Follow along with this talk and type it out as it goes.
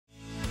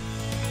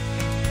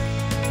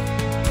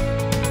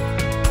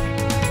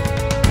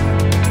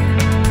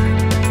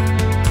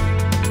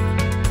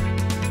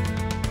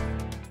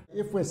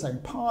we're saying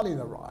partly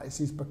the rise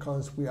is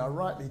because we are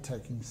rightly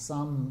taking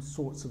some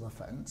sorts of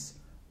offence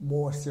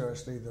more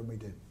seriously than we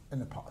did in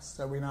the past.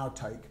 So we now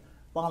take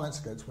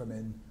violence against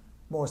women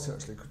more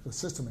seriously, because the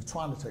system is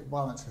trying to take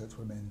violence against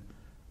women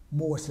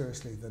more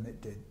seriously than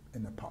it did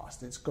in the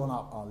past. It's gone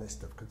up our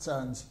list of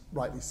concerns,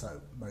 rightly so,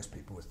 most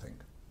people would think.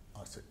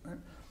 Right?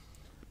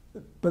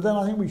 But then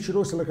I think we should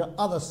also look at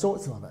other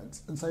sorts of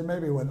events and say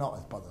maybe we're not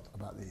as bothered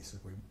about these as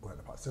we were in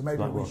the past. So maybe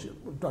like we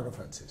should, drug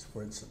offences,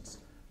 for instance,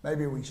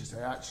 maybe we should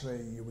say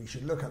actually we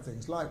should look at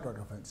things like drug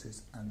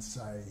offences and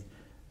say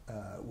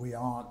we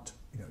aren't,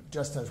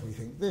 just as we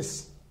think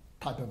this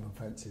type of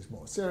offence is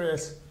more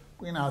serious,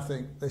 we now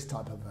think this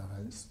type of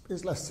offence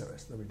is less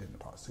serious than we did in the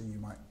past. So you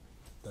might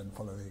then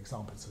follow the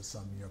examples of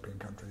some European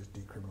countries,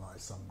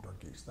 decriminalise some drug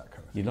use, that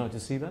kind of thing. You'd like to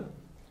see that?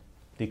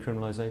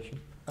 Decriminalisation?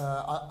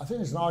 I think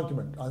there's an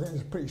argument. I think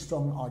there's a pretty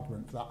strong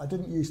argument for that. I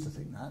didn't used to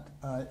think that.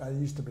 I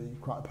used to be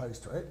quite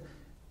opposed to it.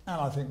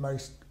 And I think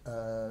most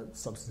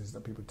substances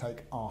that people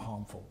take are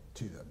harmful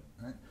to them.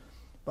 Right?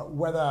 But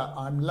whether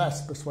I'm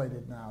less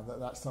persuaded now that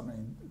that's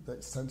something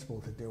that's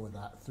sensible to deal with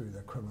that through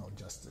the criminal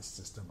justice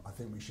system, I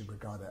think we should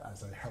regard it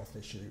as a health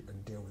issue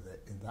and deal with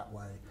it in that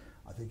way.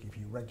 I think if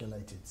you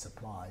regulated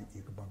supply,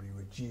 you could probably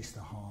reduce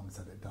the harms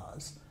that it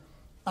does.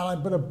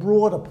 But a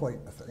broader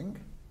point, I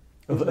think.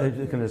 Can I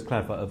just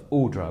clarify, of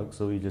all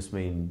drugs, or you just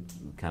mean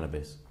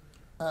cannabis?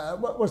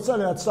 Well,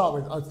 certainly I'd start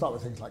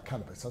with things like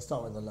cannabis. I'd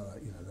start with the lower,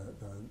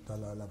 the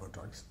lower level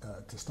drugs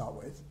to start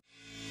with.